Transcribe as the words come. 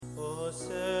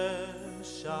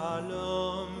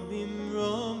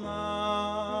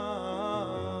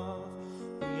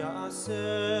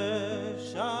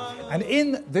And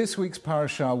in this week's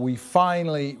parasha, we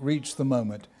finally reach the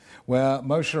moment where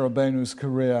Moshe Rabbeinu's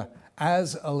career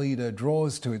as a leader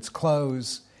draws to its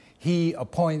close. He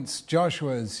appoints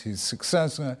Joshua as his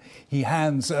successor. He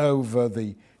hands over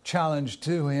the challenge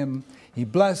to him. He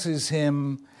blesses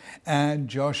him, and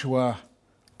Joshua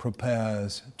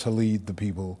prepares to lead the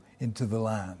people into the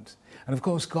land. And of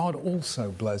course, God also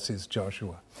blesses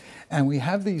Joshua. And we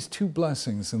have these two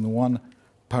blessings in the one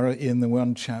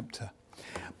chapter.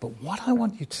 But what I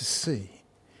want you to see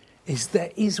is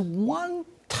there is one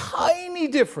tiny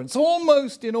difference,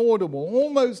 almost inaudible,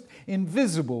 almost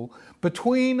invisible,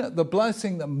 between the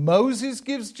blessing that Moses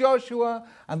gives Joshua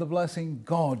and the blessing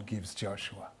God gives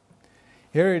Joshua.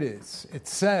 Here it is. It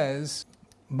says,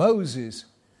 Moses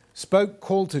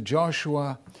called to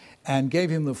Joshua and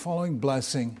gave him the following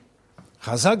blessing.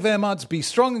 Chazak ve'ematz, be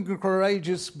strong and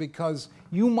courageous, because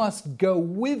you must go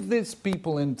with this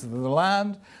people into the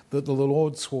land that the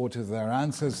Lord swore to their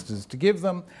ancestors to give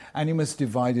them, and you must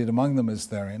divide it among them as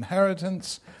their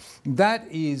inheritance. That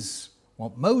is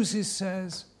what Moses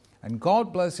says, and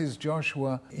God blesses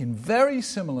Joshua in very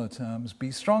similar terms.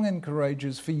 Be strong and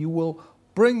courageous, for you will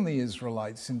bring the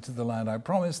Israelites into the land I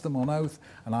promised them on oath,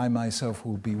 and I myself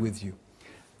will be with you.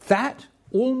 That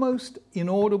almost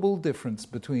inaudible difference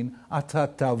between ata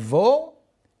tavo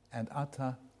and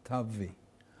ata tavi.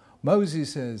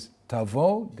 Moses says,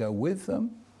 tavo, go with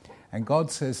them, and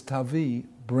God says, tavi,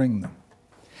 bring them.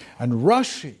 And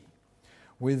Rashi,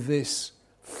 with this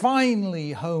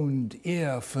finely honed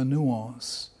ear for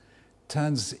nuance,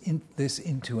 turns this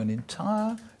into an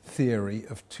entire theory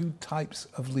of two types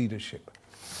of leadership.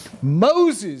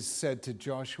 Moses said to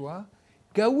Joshua,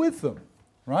 go with them,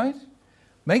 right?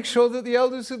 Make sure that the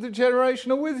elders of the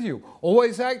generation are with you.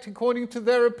 Always act according to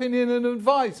their opinion and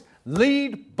advice.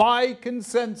 Lead by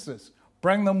consensus.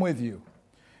 Bring them with you.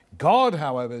 God,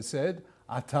 however, said,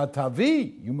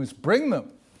 atatavi, you must bring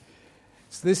them.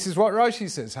 So this is what Rashi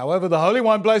says. However, the Holy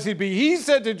One, blessed be He,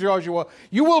 said to Joshua,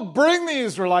 you will bring the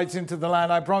Israelites into the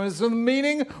land I promised them,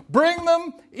 meaning bring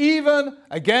them even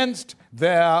against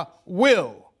their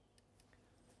will.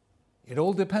 It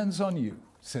all depends on you,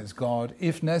 says God.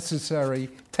 If necessary,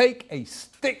 take a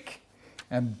stick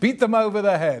and beat them over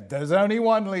the head. There's only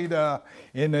one leader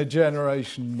in a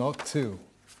generation, not two.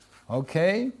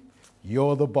 Okay?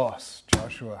 You're the boss,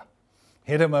 Joshua.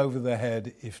 Hit him over the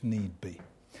head if need be.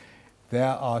 There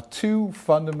are two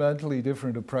fundamentally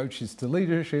different approaches to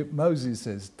leadership. Moses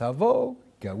says, tavo,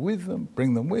 go with them,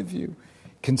 bring them with you.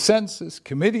 Consensus,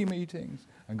 committee meetings.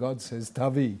 And God says,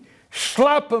 tavi,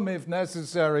 slap them if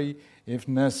necessary,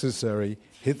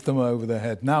 hit them over the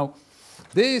head. Now,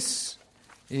 this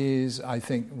is, I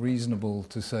think, reasonable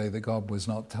to say that God was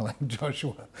not telling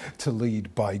Joshua to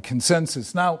lead by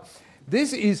consensus. Now,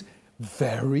 this is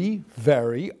very,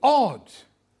 very odd.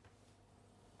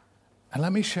 And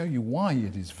let me show you why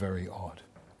it is very odd.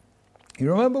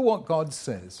 You remember what God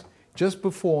says just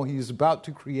before He is about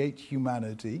to create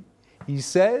humanity? He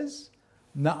says,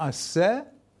 Na'aseh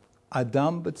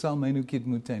Adam b'tzalmenu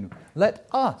kidmutenu. Let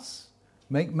us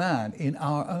make man in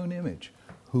our own image.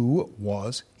 Who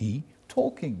was He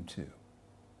talking to?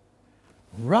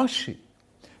 Rashi,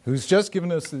 who's just given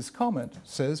us this comment,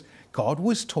 says God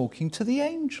was talking to the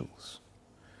angels.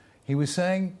 He was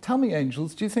saying, tell me,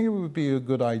 angels, do you think it would be a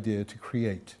good idea to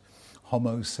create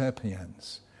Homo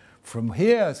sapiens? From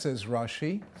here, says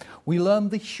Rashi, we learn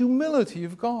the humility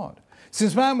of God.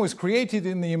 Since man was created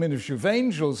in the image of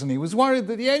angels and he was worried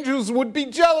that the angels would be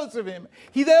jealous of him,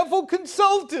 he therefore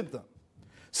consulted them.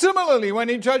 Similarly, when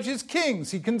he judges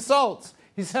kings, he consults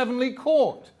his heavenly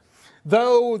court.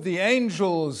 Though the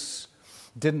angels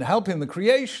didn't help in the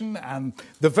creation, and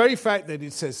the very fact that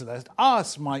it says that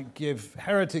us might give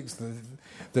heretics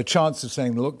the chance of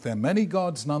saying, look, there are many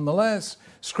gods, nonetheless,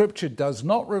 Scripture does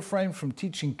not refrain from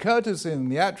teaching courtesy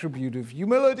and the attribute of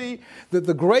humility, that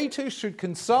the greater should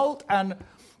consult and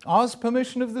ask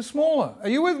permission of the smaller. Are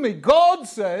you with me? God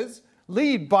says,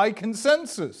 lead by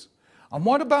consensus. And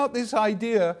what about this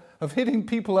idea of hitting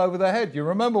people over the head? You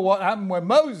remember what happened when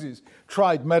Moses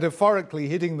tried metaphorically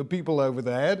hitting the people over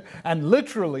the head and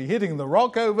literally hitting the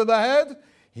rock over the head?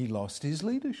 He lost his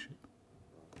leadership.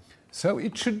 So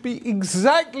it should be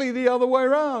exactly the other way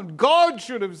around. God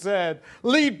should have said,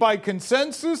 lead by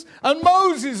consensus, and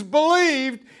Moses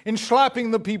believed in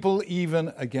slapping the people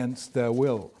even against their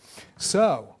will.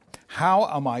 So, how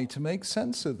am I to make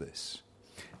sense of this?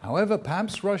 However,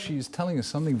 perhaps Rashi is telling us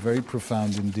something very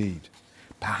profound indeed.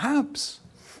 Perhaps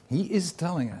he is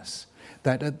telling us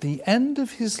that at the end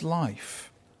of his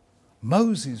life,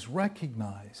 Moses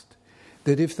recognized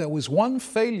that if there was one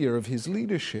failure of his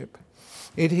leadership,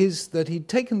 it is that he'd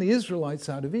taken the Israelites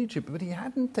out of Egypt, but he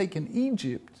hadn't taken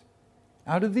Egypt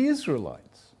out of the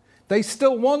Israelites. They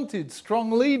still wanted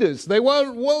strong leaders. They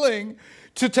weren't willing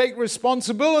to take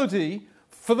responsibility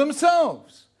for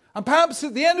themselves. And perhaps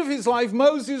at the end of his life,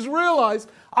 Moses realized,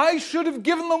 I should have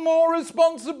given them more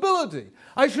responsibility.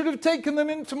 I should have taken them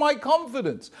into my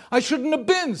confidence. I shouldn't have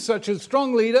been such a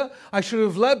strong leader. I should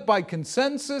have led by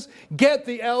consensus, get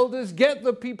the elders, get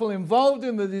the people involved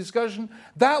in the discussion.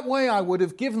 That way I would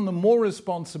have given them more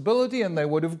responsibility and they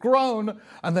would have grown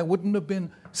and they wouldn't have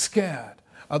been scared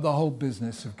at the whole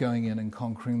business of going in and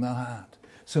conquering the land.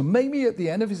 So maybe at the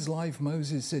end of his life,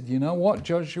 Moses said, you know what,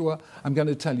 Joshua, I'm going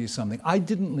to tell you something. I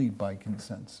didn't lead by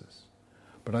consensus,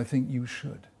 but I think you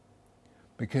should.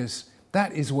 Because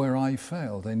that is where I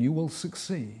failed, and you will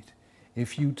succeed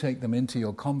if you take them into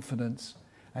your confidence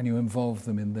and you involve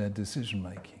them in their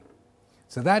decision-making.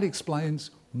 So that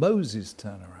explains Moses'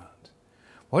 turnaround.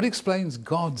 What explains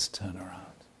God's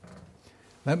turnaround?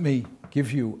 Let me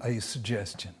give you a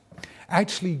suggestion.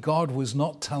 Actually, God was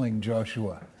not telling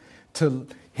Joshua to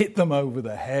hit them over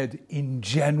the head in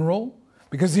general,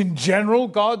 because in general,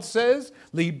 God says,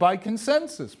 lead by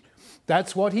consensus.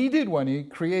 That's what he did when he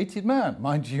created man.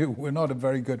 Mind you, we're not a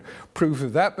very good proof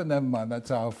of that, but never mind,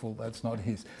 that's our fault, that's not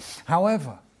his.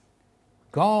 However,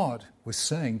 God was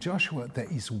saying, Joshua, there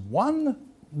is one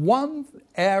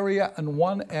area and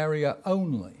one area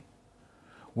only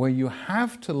where you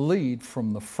have to lead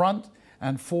from the front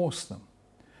and force them.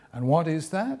 And what is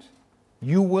that?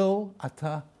 You will,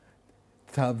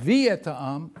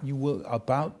 you will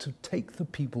about to take the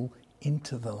people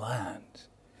into the land.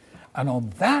 And on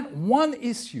that one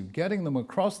issue, getting them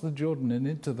across the Jordan and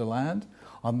into the land,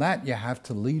 on that you have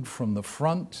to lead from the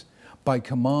front by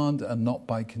command and not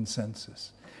by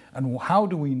consensus. And how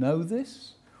do we know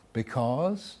this?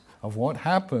 Because of what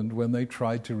happened when they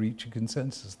tried to reach a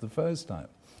consensus the first time.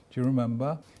 Do you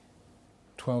remember?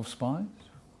 12 spies,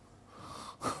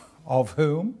 of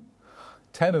whom,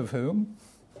 10 of whom,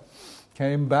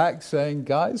 came back saying,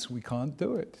 guys, we can't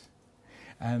do it.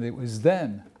 And it was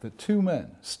then that 2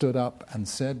 men stood up and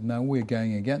said, no, we're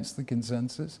going against the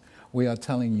consensus. We are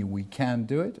telling you we can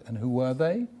do it. And who were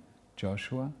they?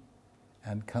 Joshua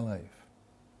and Caleb.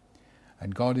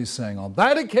 And God is saying, on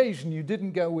that occasion you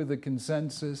didn't go with the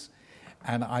consensus.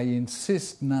 And I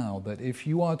insist now that if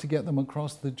you are to get them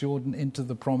across the Jordan into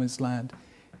the promised land,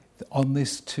 on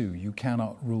this too, you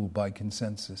cannot rule by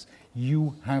consensus.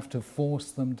 You have to force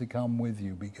them to come with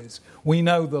you, because we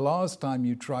know the last time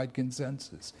you tried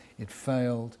consensus, it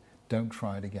failed. Don't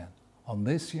try it again. On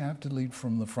this, you have to lead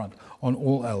from the front. On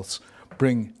all else,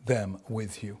 bring them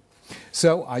with you.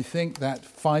 So I think that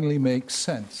finally makes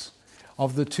sense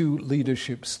of the 2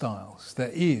 leadership styles.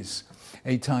 There is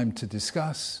a time to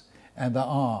discuss, and there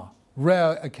are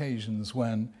rare occasions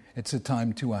when it's a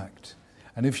time to act.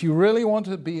 And if you really want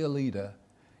to be a leader,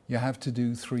 you have to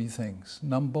do 3 things.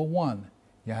 Number 1,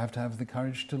 you have to have the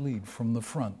courage to lead from the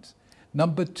front.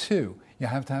 Number 2, you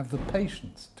have to have the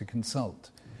patience to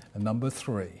consult. And number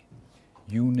 3,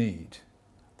 you need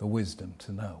the wisdom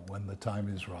to know when the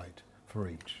time is right for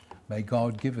each. May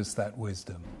God give us that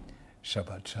wisdom.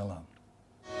 Shabbat Shalom.